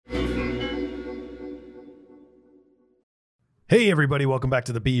Hey, everybody. Welcome back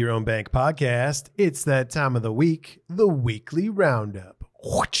to the Be Your Own Bank podcast. It's that time of the week, the weekly roundup.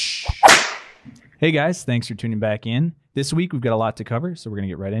 Hey, guys. Thanks for tuning back in. This week, we've got a lot to cover, so we're going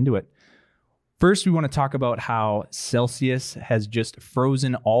to get right into it. First, we want to talk about how Celsius has just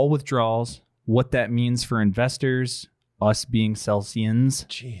frozen all withdrawals, what that means for investors, us being Celsians.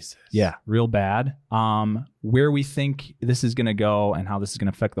 Jesus. Yeah, real bad. Where we think this is going to go and how this is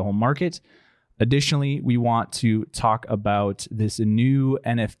going to affect the whole market. Additionally, we want to talk about this new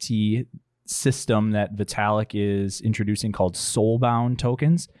NFT system that Vitalik is introducing called Soulbound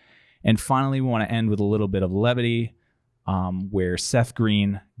tokens. And finally, we want to end with a little bit of levity where Seth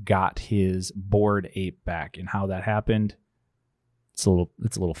Green got his Bored Ape back and how that happened. It's a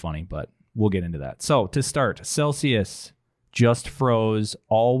little funny, but we'll get into that. So to start, Celsius just froze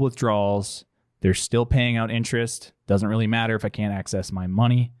all withdrawals. They're still paying out interest. Doesn't really matter if I can't access my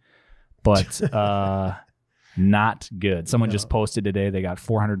money. But not good. Someone just posted today they got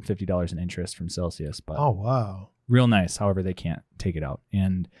 $450 in interest from Celsius. But oh, wow. Real nice. However, they can't take it out.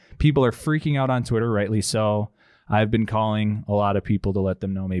 And people are freaking out on Twitter, rightly so. I've been calling a lot of people to let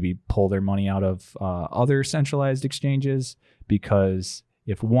them know maybe pull their money out of other centralized exchanges, because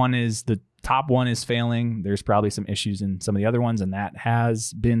if the top one is failing, there's probably some issues in some of the other ones. And that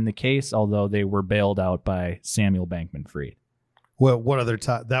has been the case, although they were bailed out by Samuel Bankman-Fried. Well, what other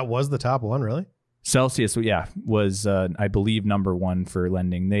top? That was the top one, really? Celsius, was, I believe, number one for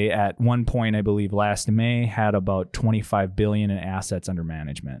lending. They, at one point, I believe last May, had about $25 billion in assets under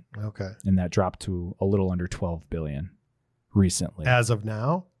management. Okay. And that dropped to a little under $12 billion recently. As of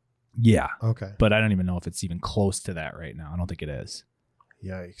now? Yeah. Okay. But I don't even know if it's even close to that right now. I don't think it is.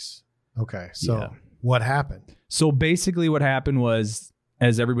 Yikes. Okay. So What happened? So basically what happened was,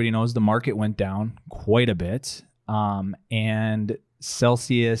 as everybody knows, the market went down quite a bit. And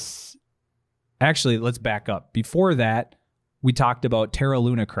Celsius, actually, let's back up. Before that, we talked about Terra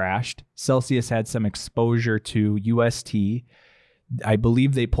Luna crashed. Celsius had some exposure to UST. I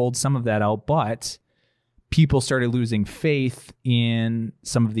believe they pulled some of that out, but people started losing faith in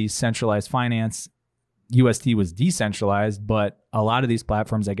some of these centralized finance. UST was decentralized, but a lot of these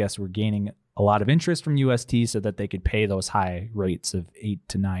platforms, I guess, were gaining a lot of interest from UST so that they could pay those high rates of 8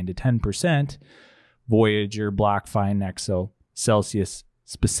 to 9 to 10%. Voyager, BlockFi, Nexo, Celsius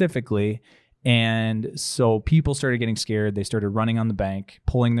specifically. And so people started getting scared. They started running on the bank,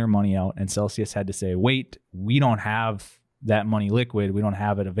 pulling their money out. And Celsius had to say, wait, we don't have that money liquid. We don't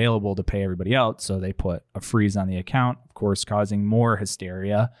have it available to pay everybody out. So they put a freeze on the account, of course, causing more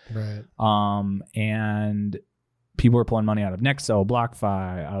hysteria. Right. And people were pulling money out of Nexo,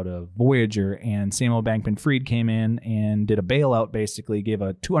 BlockFi, out of Voyager, and Samuel Bankman-Fried came in and did a bailout, basically gave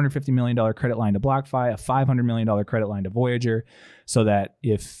a $250 million credit line to BlockFi, a $500 million credit line to Voyager, so that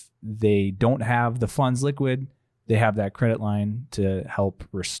if they don't have the funds liquid, they have that credit line to help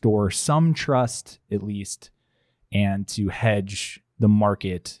restore some trust, at least, and to hedge the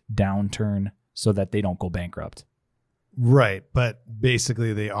market downturn so that they don't go bankrupt. Right. But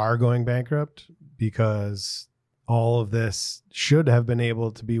basically they are going bankrupt because all of this should have been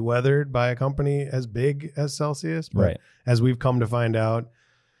able to be weathered by a company as big as Celsius. But right. As we've come to find out,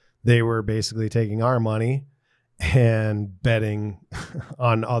 they were basically taking our money and betting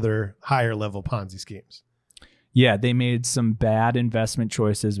on other higher level Ponzi schemes. Yeah, they made some bad investment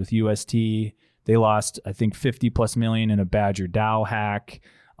choices with UST. They lost, I think, 50 plus million in a Badger DAO hack.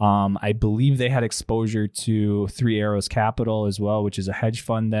 I believe they had exposure to Three Arrows Capital as well, which is a hedge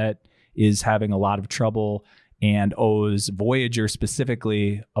fund that is having a lot of trouble and owes Voyager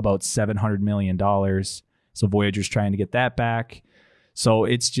specifically about $700 million. So Voyager's trying to get that back. So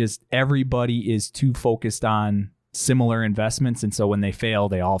it's just everybody is too focused on similar investments. And so when they fail,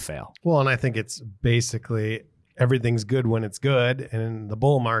 they all fail. Well, and I think it's basically everything's good when it's good. And in the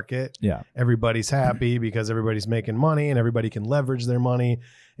bull market, everybody's happy because everybody's making money and everybody can leverage their money.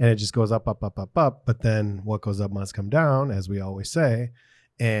 And it just goes up, up, up, up, up. But then what goes up must come down, as we always say.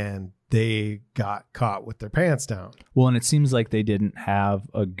 And they got caught with their pants down. Well, and it seems like they didn't have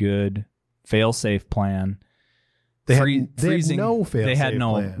a good fail-safe plan. They had no fail-safe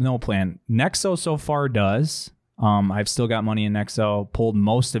plan. No plan. Nexo so far does. I've still got money in Nexo. Pulled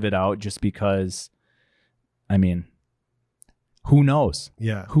most of it out just because, I mean, who knows?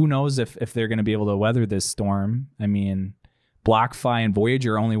 Yeah. Who knows if they're going to be able to weather this storm? I mean, BlockFi and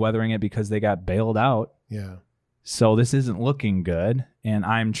Voyager are only weathering it because they got bailed out. Yeah. So this isn't looking good. And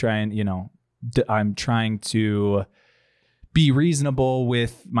I'm trying to be reasonable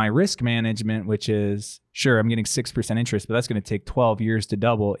with my risk management, which is, sure, I'm getting 6% interest, but that's going to take 12 years to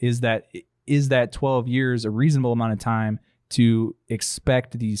double. Is that 12 years a reasonable amount of time to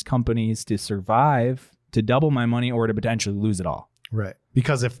expect these companies to survive to double my money or to potentially lose it all. Right.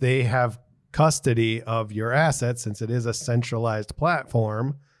 Because if they have custody of your assets, since it is a centralized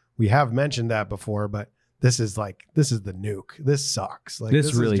platform, we have mentioned that before, but this is the nuke. This sucks. Like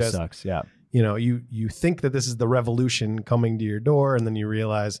this really sucks. Yeah. You know, you think that this is the revolution coming to your door, and then you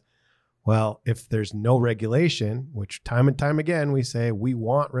realize, well, if there's no regulation, which time and time again we say we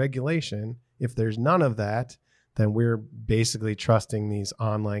want regulation, if there's none of that, then we're basically trusting these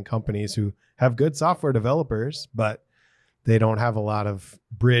online companies who have good software developers, but they don't have a lot of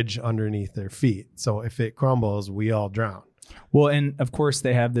bridge underneath their feet. So if it crumbles, we all drown. Well, and of course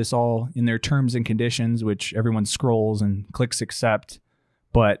they have this all in their terms and conditions, which everyone scrolls and clicks accept.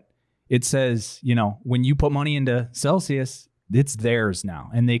 But it says, you know, when you put money into Celsius, it's theirs now.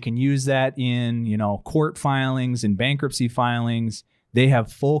 And they can use that in, you know, court filings and bankruptcy filings. They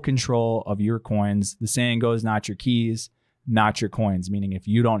have full control of your coins. The saying goes, not your keys, not your coins. Meaning if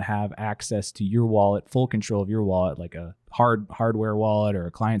you don't have access to your wallet, full control of your wallet, like a hardware wallet or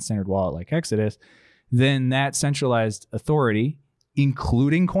a client-centered wallet like Exodus, then that centralized authority,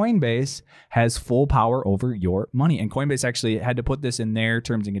 including Coinbase, has full power over your money. And Coinbase actually had to put this in their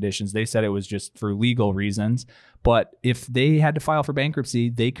terms and conditions. They said it was just for legal reasons. But if they had to file for bankruptcy,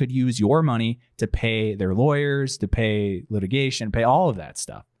 they could use your money to pay their lawyers, to pay litigation, pay all of that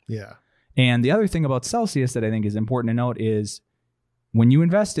stuff. Yeah. And the other thing about Celsius that I think is important to note is when you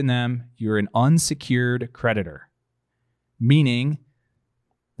invest in them, you're an unsecured creditor, meaning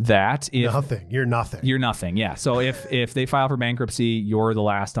that if you're nothing. Yeah. So if they file for bankruptcy, you're the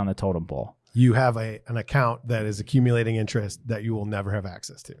last on the totem pole. You have an account that is accumulating interest that you will never have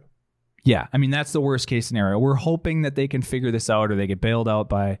access to. Yeah. I mean, that's the worst case scenario. We're hoping that they can figure this out or they get bailed out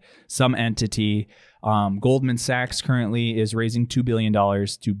by some entity. Goldman Sachs currently is raising $2 billion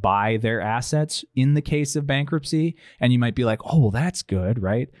to buy their assets in the case of bankruptcy. And you might be like, oh, well, that's good,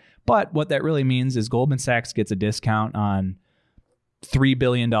 right? But what that really means is Goldman Sachs gets a discount on $3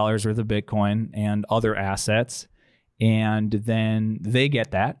 billion worth of Bitcoin and other assets. And then they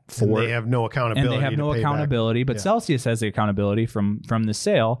get that and they have no accountability. But Celsius has the accountability from the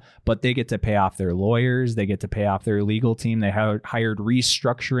sale, but they get to pay off their lawyers. They get to pay off their legal team. They hired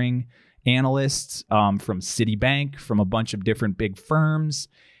restructuring analysts from Citibank, from a bunch of different big firms,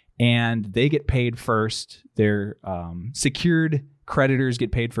 and they get paid first. Their secured creditors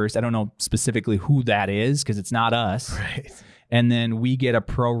get paid first. I don't know specifically who that is because it's not us. Right. And then we get a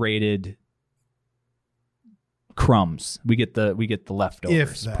prorated crumbs. We get the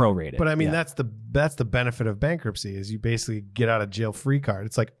leftovers prorated. But I mean, that's the benefit of bankruptcy is you basically get out of jail free card.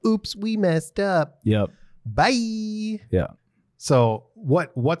 It's like, oops, we messed up. Yep. Bye. Yeah. So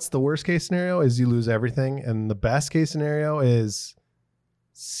what's the worst case scenario is you lose everything, and the best case scenario is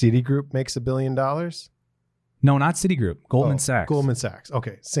Citigroup makes $1 billion. No, not Citigroup. Goldman Sachs. Goldman Sachs.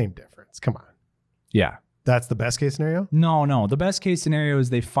 Okay, same difference. Come on. Yeah. That's the best case scenario? No. The best case scenario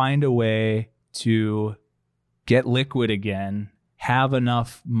is they find a way to get liquid again, have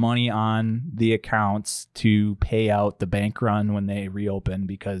enough money on the accounts to pay out the bank run when they reopen,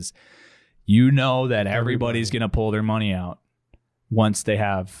 because you know that everybody's going to pull their money out once they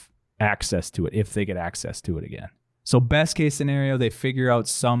have access to it, if they get access to it again. So best case scenario, they figure out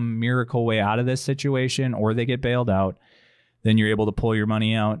some miracle way out of this situation, or they get bailed out. Then you're able to pull your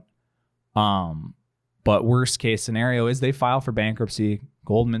money out. But worst case scenario is they file for bankruptcy.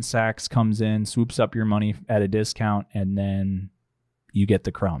 Goldman Sachs comes in, swoops up your money at a discount, and then you get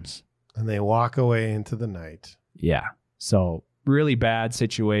the crumbs. And they walk away into the night. Yeah. So really bad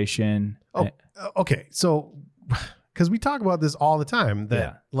situation. Oh, okay. So, because we talk about this all the time,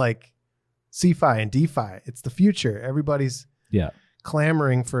 that like CeFi and DeFi, it's the future. Everybody's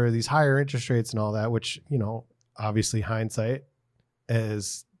clamoring for these higher interest rates and all that, which, you know, obviously hindsight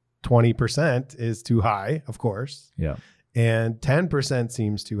is 20% is too high, of course. Yeah. And 10%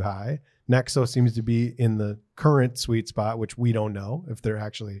 seems too high. Nexo seems to be in the current sweet spot, which we don't know if they're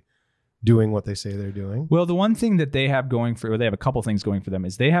actually doing what they say they're doing. Well, the one thing that they have going for, or they have a couple things going for them,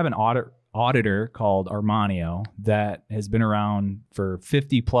 is they have an auditor called Armanio that has been around for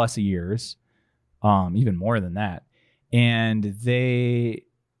 50 plus years, even more than that. And they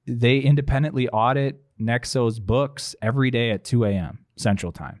independently audit Nexo's books every day at 2 a.m.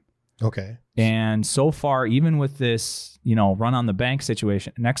 Central Time. Okay. And so far, even with this, you know, run on the bank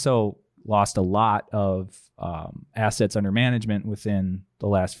situation, Nexo lost a lot of assets under management within the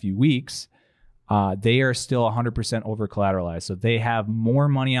last few weeks. They are still 100% over collateralized. So they have more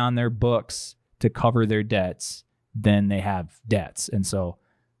money on their books to cover their debts than they have debts. And so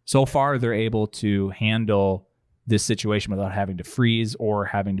far they're able to handle this situation without having to freeze or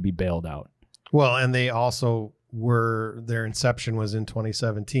having to be bailed out. Well, and they also their inception was in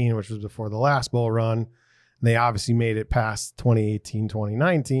 2017, which was before the last bull run. They obviously made it past 2018,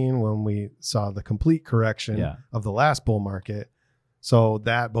 2019 when we saw the complete correction of the last bull market. So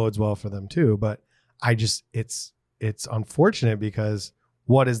that bodes well for them too. But it's unfortunate because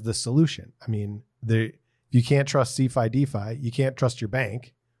what is the solution? I mean, you can't trust CeFi, DeFi. You can't trust your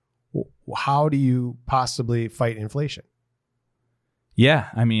bank. How do you possibly fight inflation? Yeah,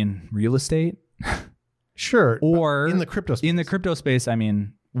 I mean, real estate. Sure. Or in the crypto space. In the crypto space, I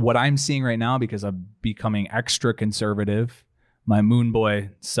mean, what I'm seeing right now, because I'm becoming extra conservative, my moon boy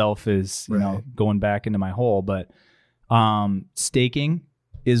self is, going back into my hole. But staking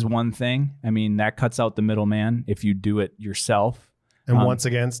is one thing. I mean, that cuts out the middleman if you do it yourself. And once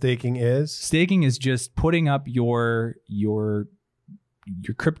again, staking is just putting up your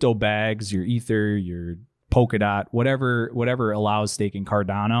crypto bags, your Ether, your Polkadot, whatever allows staking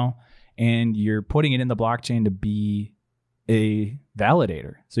Cardano, and you're putting it in the blockchain to be a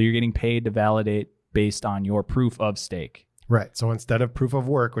validator. So you're getting paid to validate based on your proof of stake. Right. So instead of proof of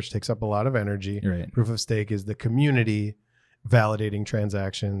work, which takes up a lot of energy, proof of stake is the community validating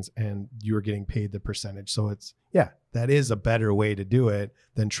transactions, and you're getting paid the percentage. So that is a better way to do it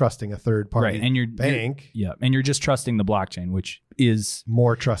than trusting a third party bank. And you're just trusting the blockchain, which is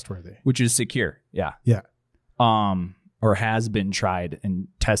more trustworthy, which is secure. Or has been tried and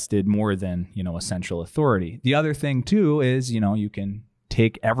tested more than, a central authority. The other thing too is, you can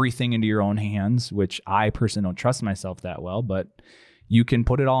take everything into your own hands, which I personally don't trust myself that well, but you can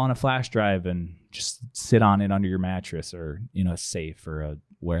put it all on a flash drive and just sit on it under your mattress or, a safe or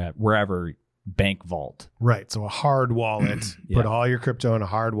wherever bank vault. Right. So a hard wallet, put all your crypto in a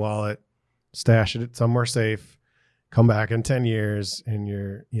hard wallet, stash it somewhere safe, come back in 10 years and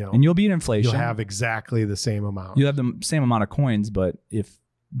and you'll beat inflation. You'll have exactly the same amount. You have the same amount of coins, but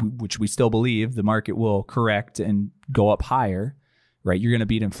which we still believe the market will correct and go up higher, right? You're going to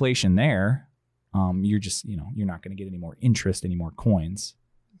beat inflation there. You're just, you're not going to get any more interest, any more coins.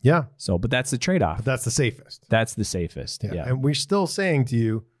 Yeah. So, but that's the trade-off. But that's the safest. That's the safest. Yeah. And we're still saying to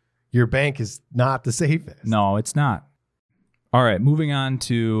you, your bank is not the safest. No, it's not. All right. Moving on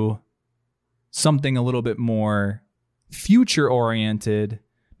to something a little bit more future-oriented,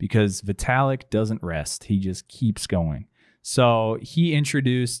 because Vitalik doesn't rest. He just keeps going. So he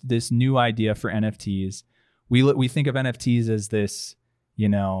introduced this new idea for NFTs. We think of NFTs as this,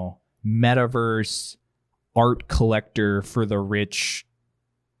 metaverse art collector for the rich,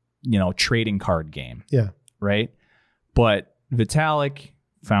 trading card game. Yeah. Right. But Vitalik,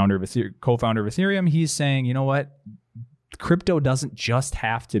 co-founder of Ethereum, he's saying, you know what? Crypto doesn't just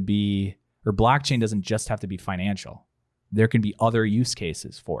have to be, or blockchain doesn't just have to be financial. There can be other use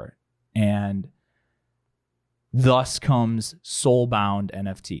cases for it. And thus comes soul-bound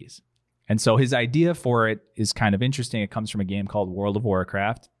NFTs. And so his idea for it is kind of interesting. It comes from a game called World of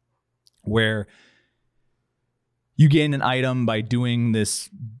Warcraft, where you gain an item by doing this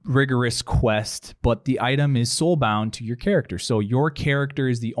rigorous quest, but the item is soul-bound to your character. So your character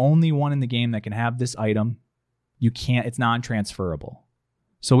is the only one in the game that can have this item. It's non-transferable.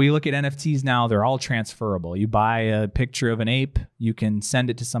 So we look at NFTs now, they're all transferable. You buy a picture of an ape, you can send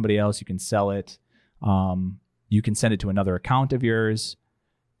it to somebody else, you can sell it. You can send it to another account of yours,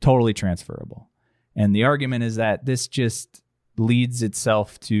 totally transferable. And the argument is that this just leads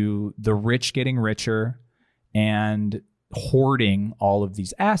itself to the rich getting richer and hoarding all of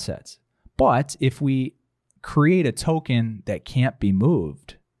these assets. But if we create a token that can't be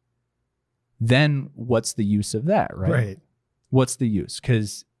moved, then what's the use of that, right? Right. What's the use?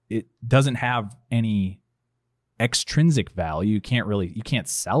 Because it doesn't have any extrinsic value. You can't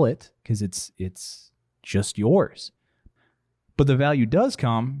sell it because it's just yours. But the value does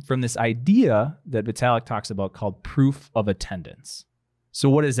come from this idea that Vitalik talks about called proof of attendance. So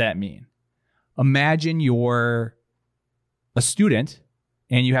what does that mean? Imagine you're a student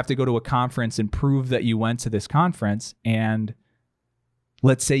and you have to go to a conference and prove that you went to this conference, and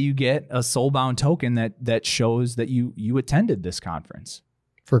let's say you get a soul-bound token that shows that you attended this conference.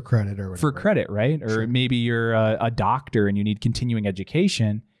 For credit or whatever. For credit, right? Or sure. Maybe you're a doctor and you need continuing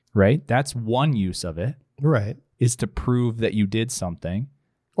education, right? That's one use of it. Right. Is to prove that you did something.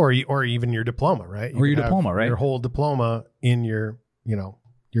 Or even your diploma, right? Or your diploma, right? Your whole diploma in your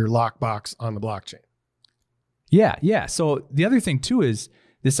lockbox on the blockchain. Yeah. So the other thing too is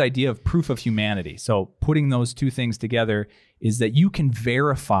this idea of proof of humanity. So putting those two things together is that you can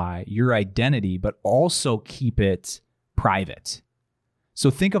verify your identity, but also keep it private. So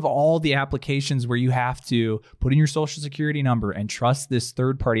think of all the applications where you have to put in your social security number and trust this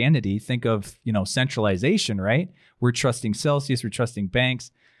third-party entity. Think of, centralization, right? We're trusting Celsius, we're trusting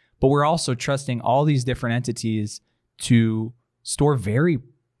banks. But we're also trusting all these different entities to store very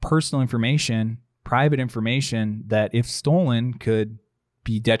personal information, private information that if stolen could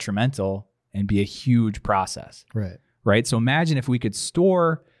be detrimental and be a huge process. Right. Right. So imagine if we could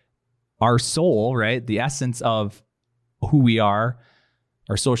store our soul, right? The essence of who we are,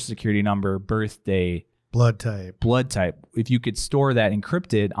 our social security number, birthday, blood type. If you could store that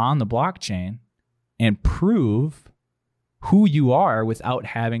encrypted on the blockchain and prove who you are without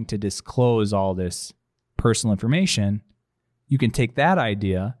having to disclose all this personal information, you can take that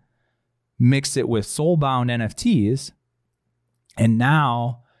idea, mix it with soul-bound NFTs, and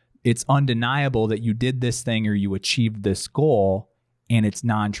now it's undeniable that you did this thing or you achieved this goal, and it's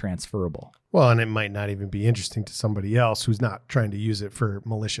non-transferable. Well, and it might not even be interesting to somebody else who's not trying to use it for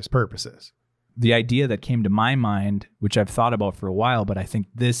malicious purposes. The idea that came to my mind, which I've thought about for a while, but I think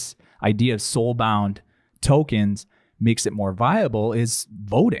this idea of soul-bound tokens makes it more viable, is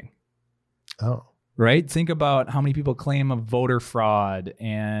voting. Oh. Right? Think about how many people claim of voter fraud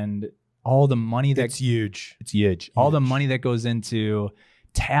and all the money that... It's huge. It's huge. All the money that goes into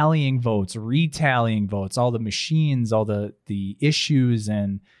tallying votes, retallying votes, all the machines, all the issues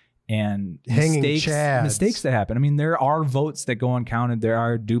and mistakes that happen. I mean, there are votes that go uncounted. There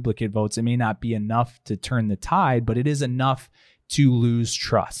are duplicate votes. It may not be enough to turn the tide, but it is enough to lose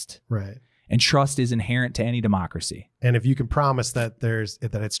trust. Right. And trust is inherent to any democracy. And if you can promise that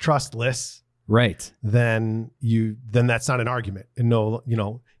it's trustless, right, then that's not an argument. And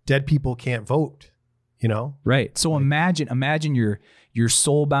no, dead people can't vote, Right. So imagine your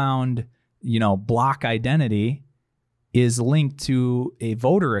soul-bound, block identity is linked to a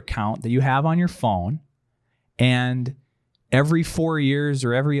voter account that you have on your phone, and every 4 years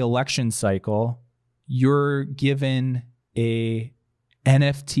or every election cycle, you're given a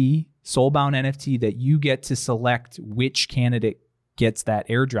NFT, soul-bound NFT, that you get to select which candidate gets that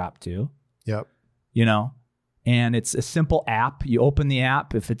airdrop to. Yep. And it's a simple app. You open the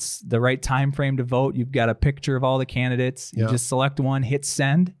app. If it's the right time frame to vote, you've got a picture of all the candidates. You just select one, hit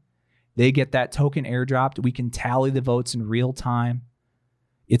send. They get that token airdropped. We can tally the votes in real time.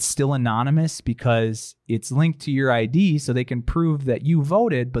 It's still anonymous because it's linked to your ID, so they can prove that you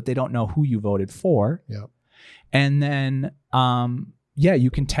voted, but they don't know who you voted for. Yep. And then,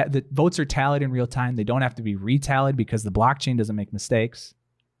 you can the votes are tallied in real time. They don't have to be retallied because the blockchain doesn't make mistakes.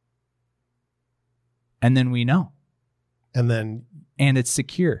 And then we know. And it's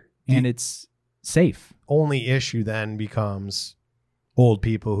secure and it's safe. Only issue then becomes old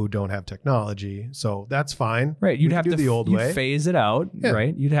people who don't have technology. So that's fine. Right. You'd have to do the old way. Phase it out,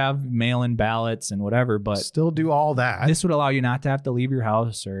 right? You'd have mail-in ballots and whatever, but still do all that. This would allow you not to have to leave your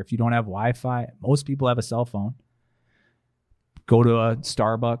house, or if you don't have Wi-Fi, most people have a cell phone. Go to a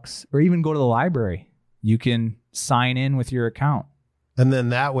Starbucks or even go to the library. You can sign in with your account. And then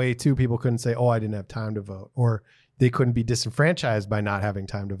that way too, people couldn't say, oh, I didn't have time to vote, or they couldn't be disenfranchised by not having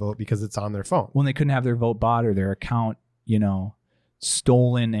time to vote because it's on their phone. When they couldn't have their vote bought or their account,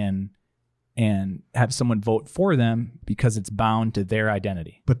 stolen and have someone vote for them because it's bound to their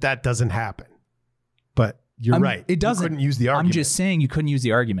identity. But that doesn't happen. But you're right. It doesn't. You couldn't use the argument. I'm just saying you couldn't use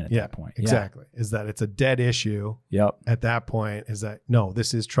the argument at that point. Exactly. Is that it's a dead issue. Yep. At that point is that, no,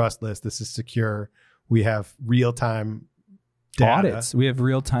 this is trustless. This is secure. We have real-time data. Audits. We have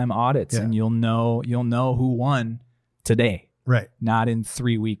real-time audits, and you'll know who won today. Right. Not in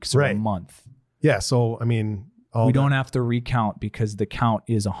 3 weeks or a month. Yeah. So, I mean, we don't have to recount because the count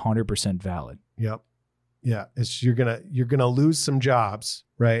is 100% valid. Yep. Yeah. You're gonna lose some jobs,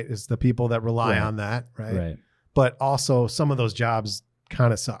 right? It's the people that rely on that, right? Right. But also some of those jobs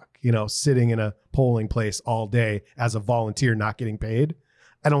kind of suck. Sitting in a polling place all day as a volunteer, not getting paid.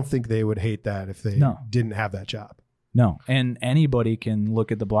 I don't think they would hate that if they didn't have that job. No. And anybody can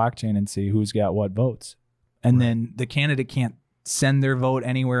look at the blockchain and see who's got what votes. And then the candidate can't send their vote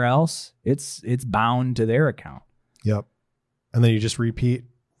anywhere else. It's bound to their account. Yep. And then you just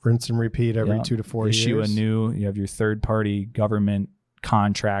rinse and repeat every 2 to 4 years. You have your third party government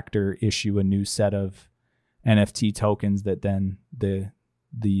contractor issue a new set of NFT tokens that then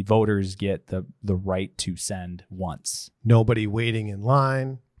the voters get the right to send once. Nobody waiting in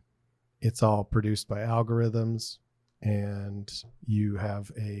line. It's all produced by algorithms, and you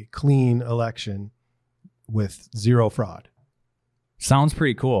have a clean election with zero fraud. Sounds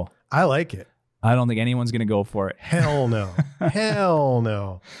pretty cool. I like it. I don't think anyone's going to go for it. Hell no. Hell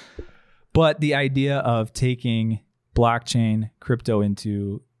no. But the idea of taking blockchain crypto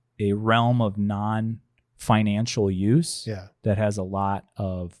into a realm of non-financial use that has a lot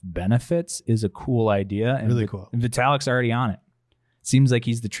of benefits is a cool idea. And really cool. And Vitalik's already on it. Seems like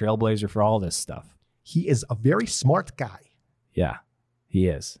he's the trailblazer for all this stuff. He is a very smart guy. Yeah, he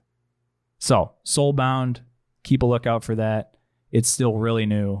is. So Soulbound, keep a lookout for that. It's still really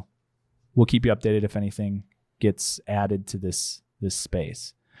new. We'll keep you updated if anything gets added to this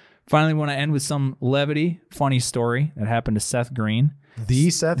space. Finally, we want to end with some levity. Funny story that happened to Seth Green. The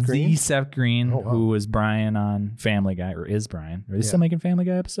Seth Green, who was Brian on Family Guy, or is Brian. Are they still making Family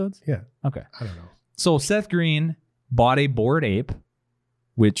Guy episodes? Yeah. Okay. I don't know. So Seth Green bought a Bored Ape,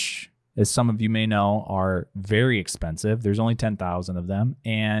 which, as some of you may know, are very expensive. There's only 10,000 of them.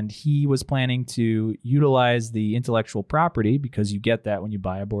 And he was planning to utilize the intellectual property, because you get that when you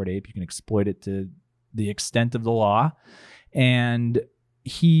buy a Bored Ape. You can exploit it to the extent of the law. And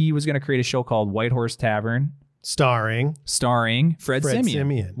he was going to create a show called White Horse Tavern. Starring Fred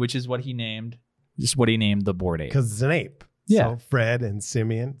Simian, which is what he named the Bored Ape. Because it's an ape. Yeah. So Fred and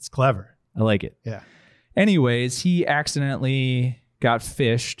Simian. It's clever. I like it. Yeah. Anyways, he accidentally got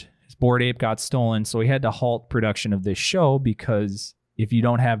fished. His Bored Ape got stolen. So he had to halt production of this show, because if you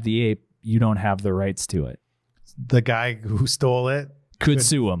don't have the ape, you don't have the rights to it. The guy who stole it could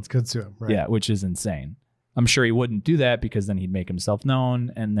sue him. Could sue him, right. Yeah, which is insane. I'm sure he wouldn't do that, because then he'd make himself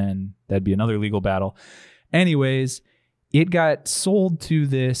known, and then that'd be another legal battle. Anyways, it got sold to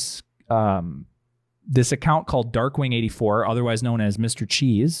this this account called Darkwing84, otherwise known as Mr.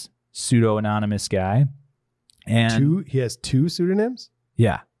 Cheese, pseudo-anonymous guy. And he has two pseudonyms?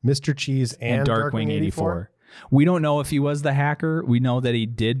 Yeah. Mr. Cheese and Darkwing84. We don't know if he was the hacker. We know that he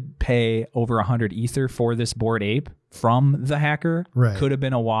did pay over 100 Ether for this Bored Ape from the hacker. Right. Could have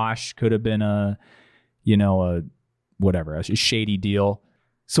been a wash, could have been a shady deal.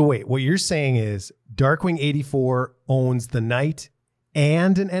 So wait, what you're saying is Darkwing84 owns the Knight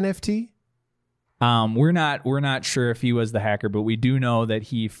and an NFT? We're not sure if he was the hacker, but we do know that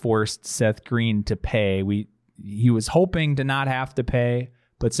he forced Seth Green to pay. He was hoping to not have to pay,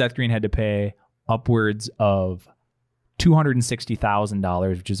 but Seth Green had to pay upwards of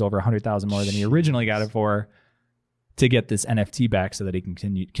 $260,000, which is over $100,000 more than he originally got it for, to get this NFT back so that he can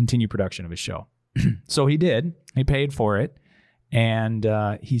continue production of his show. So he did. He paid for it. And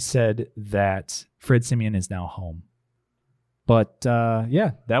he said that Fred Simian is now home. But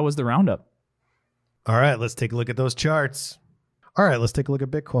that was the roundup. All right, let's take a look at those charts. All right, let's take a look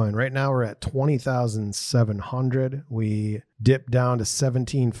at Bitcoin. Right now we're at 20,700. We dipped down to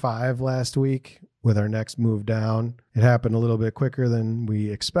 17.5 last week with our next move down. It happened a little bit quicker than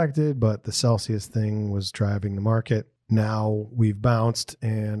we expected, but the Celsius thing was driving the market. Now we've bounced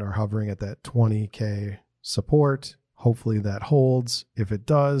and are hovering at that 20K support. Hopefully that holds. If it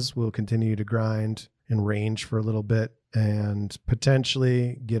does, we'll continue to grind and range for a little bit and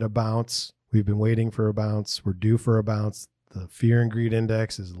potentially get a bounce. We've been waiting for a bounce. We're due for a bounce. The fear and greed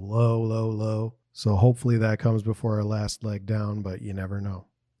index is low, low, low. So hopefully that comes before our last leg down, but you never know.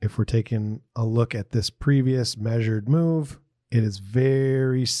 If we're taking a look at this previous measured move, it is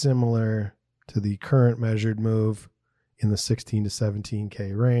very similar to the current measured move in the 16 to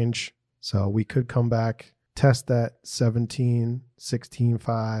 17K range. So we could come back, test that 17,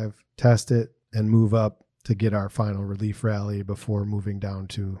 16.5, test it, and move up to get our final relief rally before moving down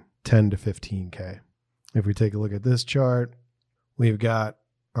to 10 to 15K. If we take a look at this chart, we've got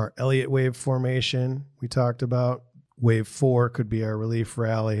our Elliott wave formation we talked about. Wave 4 could be our relief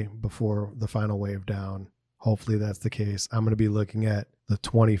rally before the final wave down. Hopefully that's the case. I'm going to be looking at the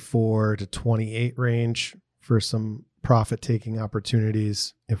 24 to 28 range for some profit-taking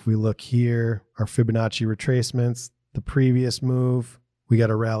opportunities. If we look here, our Fibonacci retracements, the previous move, we got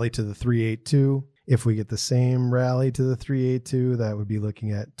a rally to the 382. If we get the same rally to the 382, that would be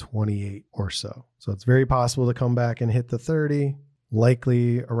looking at 28 or so. So it's very possible to come back and hit the 30,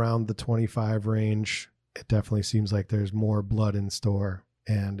 likely around the 25 range. It definitely seems like there's more blood in store.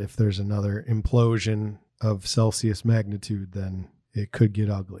 And if there's another implosion of Celsius magnitude, then it could get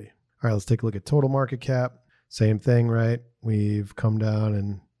ugly. All right, let's take a look at total market cap. Same thing, right? We've come down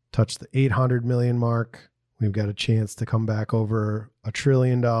and touched the 800 million mark. We've got a chance to come back over $1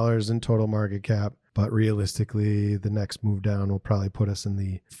 trillion in total market cap. But realistically, the next move down will probably put us in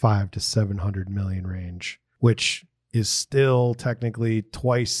the 500 to 700 million range, which is still technically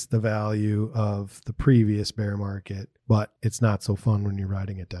twice the value of the previous bear market, but it's not so fun when you're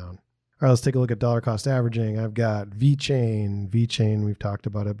riding it down. All right, let's take a look at dollar cost averaging. I've got VeChain. VeChain, we've talked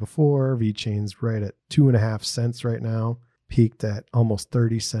about it before. VeChain's right at 2.5 cents right now, peaked at almost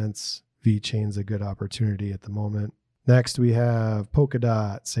 30 cents. VeChain's a good opportunity at the moment. Next, we have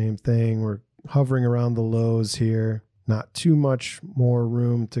Polkadot. Same thing. We're hovering around the lows here. Not too much more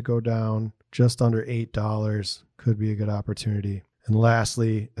room to go down. Just under $8 could be a good opportunity. And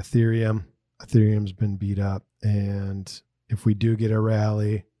lastly, Ethereum. Ethereum's been beat up. And if we do get a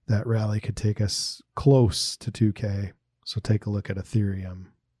rally, that rally could take us close to 2K. So take a look at Ethereum.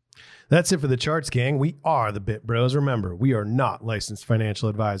 That's it for the charts, gang. We are the Bit Bros. Remember, we are not licensed financial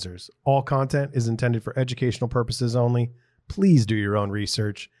advisors. All content is intended for educational purposes only. Please do your own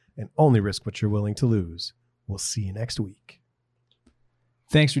research and only risk what you're willing to lose. We'll see you next week.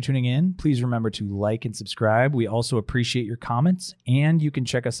 Thanks for tuning in. Please remember to like and subscribe. We also appreciate your comments, and you can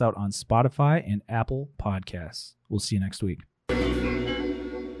check us out on Spotify and Apple Podcasts. We'll see you next week.